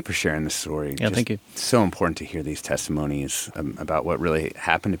 Gus, thank you for sharing this story. Yeah, thank you. It's so important to hear these testimonies about what really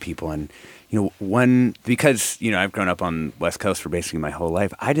happened to people. And, because, I've grown up on the West Coast for basically my whole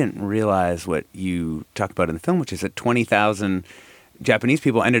life, I didn't realize what you talked about in the film, which is that 20,000 Japanese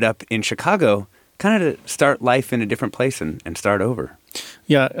people ended up in Chicago kind of to start life in a different place and start over.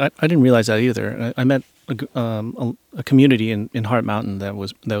 Yeah, I didn't realize that either. I met a community in Heart Mountain that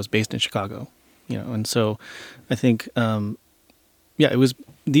was based in Chicago, and so I think... it was,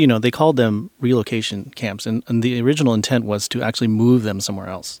 they called them relocation camps, and the original intent was to actually move them somewhere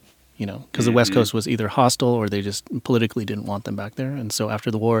else, because the West Coast was either hostile or they just politically didn't want them back there. And so after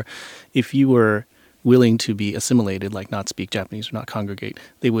the war, if you were willing to be assimilated, like not speak Japanese or not congregate,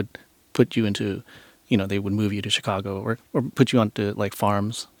 they would put you into, they would move you to Chicago or put you onto like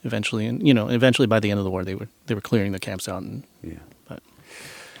farms eventually. And, eventually by the end of the war, they were clearing the camps out. And,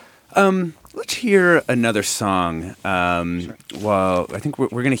 let's hear another song. Sure. Well, I think we're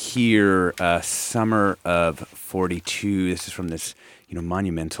going to hear Summer of 42. This is from this,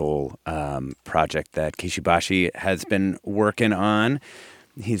 monumental project that Kishi Bashi has been working on.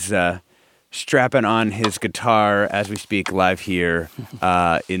 He's strapping on his guitar as we speak live here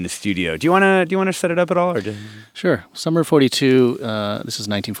in the studio. Do you want to set it up at all? Or Sure. Summer 42. This is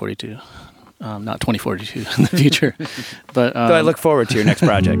 1942. Not 2042 in the future, but so I look forward to your next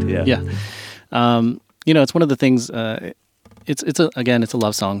project. Yeah, yeah. It's one of the things. It's a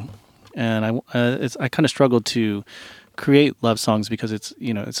love song, and I kind of struggled to create love songs because it's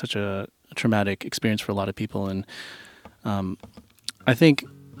such a traumatic experience for a lot of people, and I think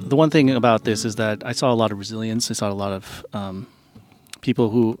the one thing about this is that I saw a lot of resilience. I saw a lot of people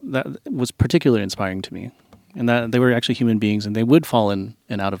who that was particularly inspiring to me. And that they were actually human beings, and they would fall in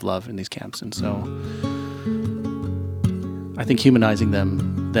and out of love in these camps. And so I think humanizing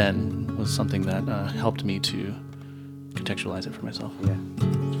them then was something that helped me to contextualize it for myself. Yeah.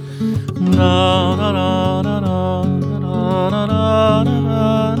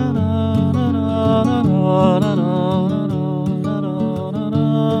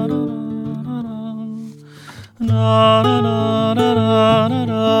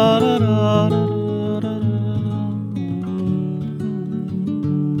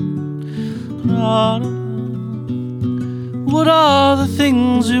 What are the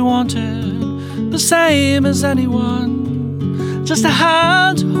things you wanted? The same as anyone, just a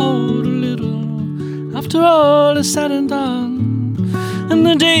hand to hold a little. After all is said and done, and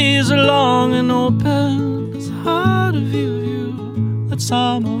the days are long and open, it's hard to view that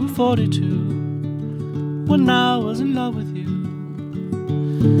summer of 42, when I was in love with you.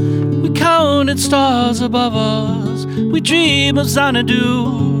 We counted stars above us, we dream of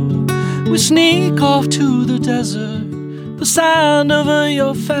Xanadu. We sneak off to the desert, the sand over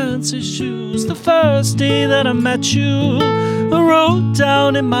your fancy shoes. The first day that I met you, I wrote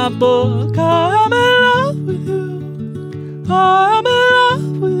down in my book, I'm in love with you, I'm in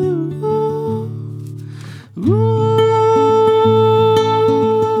love with you. Ooh,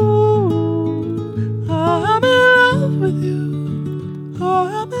 I'm in love with you,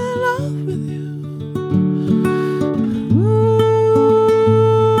 I'm in love with you.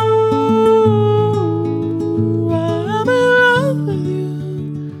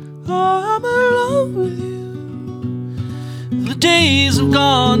 Days have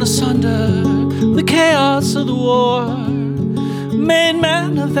gone asunder, the chaos of the war made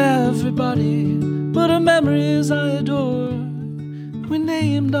man of everybody, but our memories I adore. We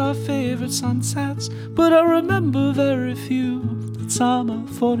named our favorite sunsets, but I remember very few. That summer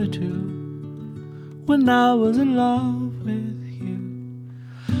 42, when I was in love with you.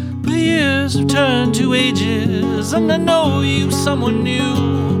 The years have turned to ages, and I know you someone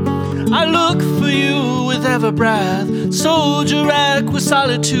new. I look for you with every breath, soldier wreck with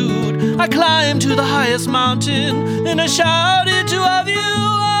solitude. I climbed to the highest mountain and I shouted to have you.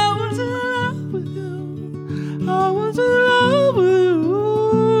 I was in love with you, I was in love with you.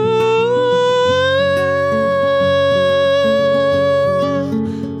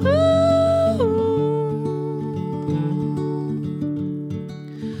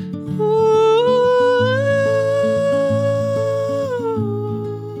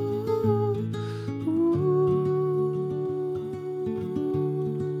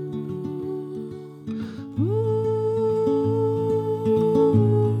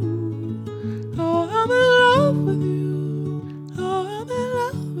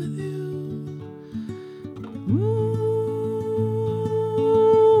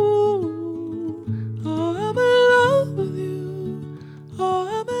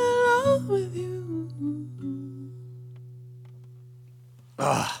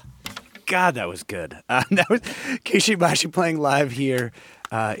 Oh, God, that was good. That was Kishi Bashi playing live here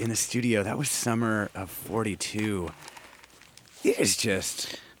in the studio. That was summer of 42. It is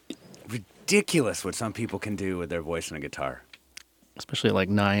just ridiculous what some people can do with their voice and a guitar. Especially at like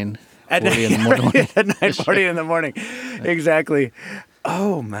 9:40 in the morning. At 9:40 in the morning. Exactly.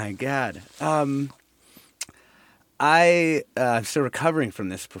 Oh, my God. I'm still recovering from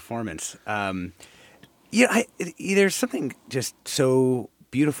this performance. There's something just so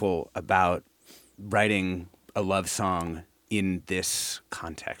beautiful about writing a love song in this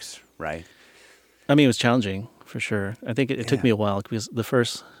context, right? I mean, it was challenging for sure. I think it took me a while because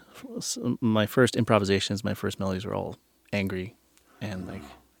my first improvisations, my first melodies were all angry and like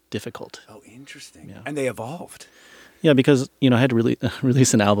difficult. Oh, interesting. Yeah. And they evolved. Yeah, because I had to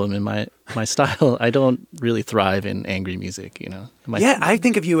release an album in my style. I don't really thrive in angry music. I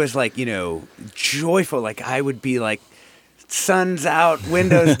think of you as like joyful. Like I would be like sun's out,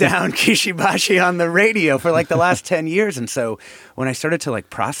 windows down, Kishi Bashi on the radio for like the last 10 years. And so when I started to like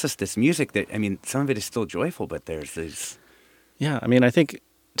process this music, some of it is still joyful, but there's this. Yeah, I mean, I think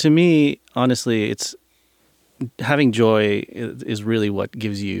to me, honestly, it's having joy is really what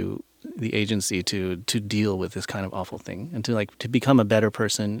gives you the agency to deal with this kind of awful thing, and to become a better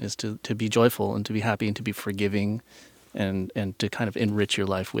person is to be joyful and to be happy and to be forgiving and to kind of enrich your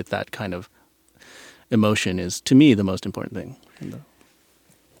life with that kind of emotion is, to me, the most important thing.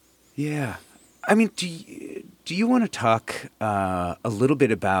 Yeah. I mean, do you want to talk a little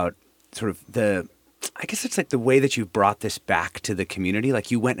bit about sort of I guess it's like the way that you brought this back to the community?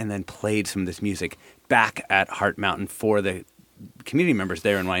 Like you went and then played some of this music back at Heart Mountain for the community members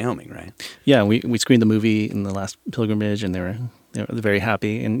there in Wyoming, right? Yeah, we screened the movie in the last pilgrimage, and they were very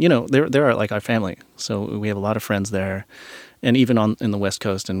happy. And they're like our family, so we have a lot of friends there, and even in the West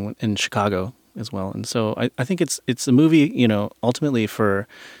Coast and in Chicago as well. And so I think it's a movie, ultimately it's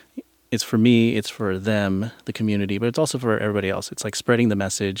for me, it's for them, the community, but it's also for everybody else. It's like spreading the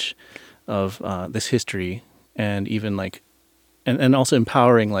message of this history, and even like, and also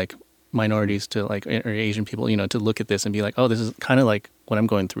empowering like minorities to like, or Asian people, to look at this and be like, oh, this is kind of like what I'm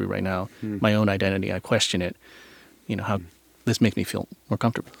going through right now. My own identity, I question it. How this makes me feel more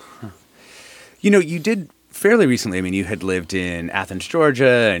comfortable. Huh. You did fairly recently. I mean, you had lived in Athens,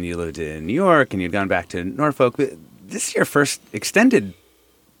 Georgia, and you lived in New York, and you'd gone back to Norfolk. But this is your first extended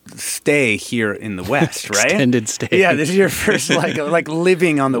stay here in the West, right? Extended stay. Yeah, this is your first like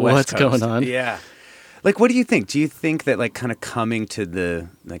living on the West Coast. What's going on? Yeah. Like, what do you think? Do you think that like kind of coming to the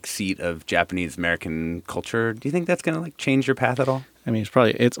like seat of Japanese American culture, do you think that's going to like change your path at all? I mean,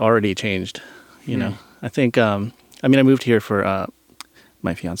 it's already changed. I think. I moved here for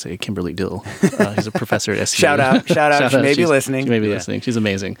my fiance, Kimberly Dill. Who's a professor at SU. Shout out. She may be listening. She may be listening. She's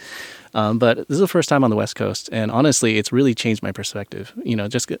amazing. But this is the first time on the West Coast, and honestly, it's really changed my perspective.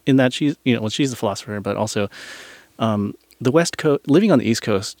 Just in that she's a philosopher, but also the West Coast, living on the East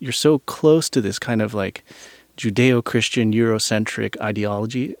Coast, you're so close to this kind of like Judeo-Christian, Eurocentric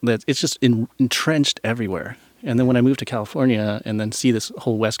ideology that it's just entrenched everywhere. And then when I moved to California and then see this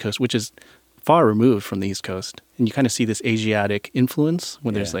whole West Coast, which is far removed from the East Coast, and you kind of see this Asiatic influence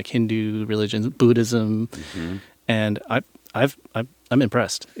when there's like Hindu religions, Buddhism, and I'm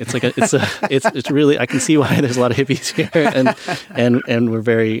impressed. It's like it's really, I can see why there's a lot of hippies here, and we're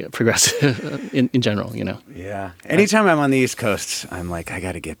very progressive in general. Yeah. Anytime I'm on the East Coast, I'm like, I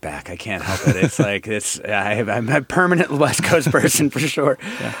got to get back. I can't help it. It's like I'm a permanent West Coast person for sure.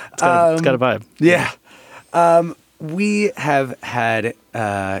 Yeah, it's got a vibe. Yeah. We have had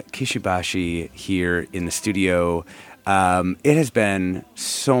Kishi Bashi here in the studio. It has been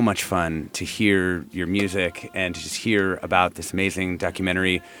so much fun to hear your music and to just hear about this amazing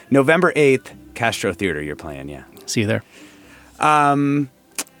documentary. November 8th, Castro Theater, you're playing, yeah. See you there.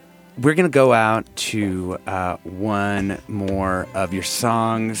 We're going to go out to one more of your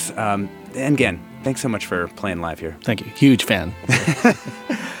songs. And again, thanks so much for playing live here. Thank you. Huge fan.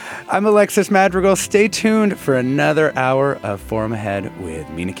 I'm Alexis Madrigal. Stay tuned for another hour of Forum Ahead with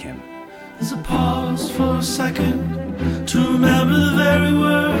Mina Kim. There's a pause for a second to remember the very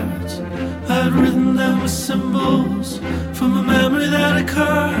words I'd written them with symbols from a memory that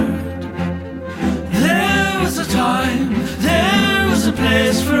occurred. There was a time, there was a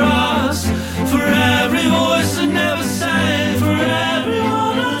place for us, for every voice that never sang, for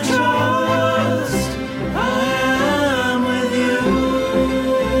everyone I trust. I am with you.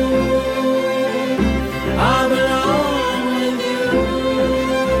 I belong with you.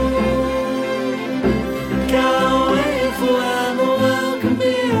 Can't wait for when the world can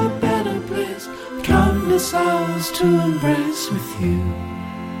be a better place. Countless hours to embrace with you.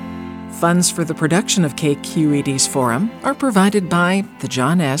 Funds for the production of KQED's forum are provided by the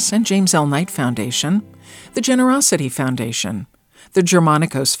John S. and James L. Knight Foundation, the Generosity Foundation, the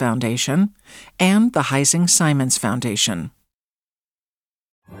Germanicos Foundation, and the Heising Simons Foundation.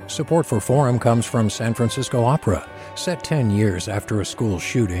 Support for Forum comes from San Francisco Opera. Set 10 years after a school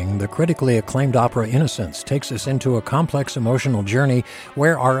shooting, the critically acclaimed opera Innocence takes us into a complex emotional journey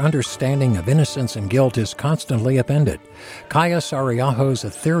where our understanding of innocence and guilt is constantly upended. Kaya Sariaho's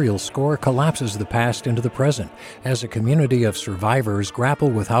ethereal score collapses the past into the present as a community of survivors grapple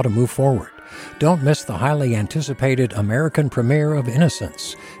with how to move forward. Don't miss the highly anticipated American premiere of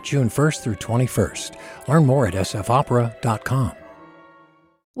Innocence, June 1st through 21st. Learn more at sfopera.com.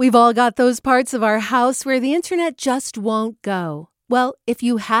 We've all got those parts of our house where the internet just won't go. Well, if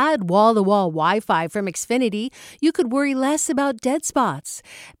you had wall-to-wall Wi-Fi from Xfinity, you could worry less about dead spots.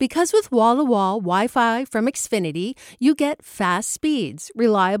 Because with wall-to-wall Wi-Fi from Xfinity, you get fast speeds,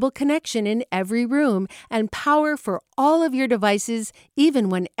 reliable connection in every room, and power for all of your devices, even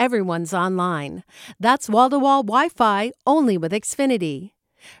when everyone's online. That's wall-to-wall Wi-Fi only with Xfinity.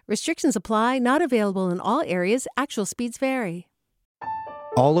 Restrictions apply, not available in all areas. Actual speeds vary.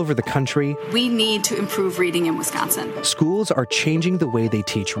 All over the country, we need to improve reading in Wisconsin. Schools are changing the way they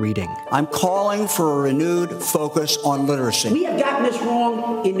teach reading. I'm calling for a renewed focus on literacy. We have gotten this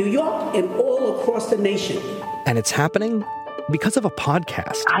wrong in New York and all across the nation. And it's happening because of a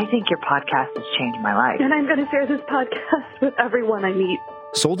podcast. I think your podcast has changed my life. And I'm going to share this podcast with everyone I meet.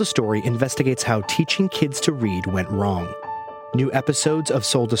 Sold a Story investigates how teaching kids to read went wrong. New episodes of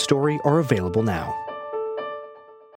Sold a Story are available now.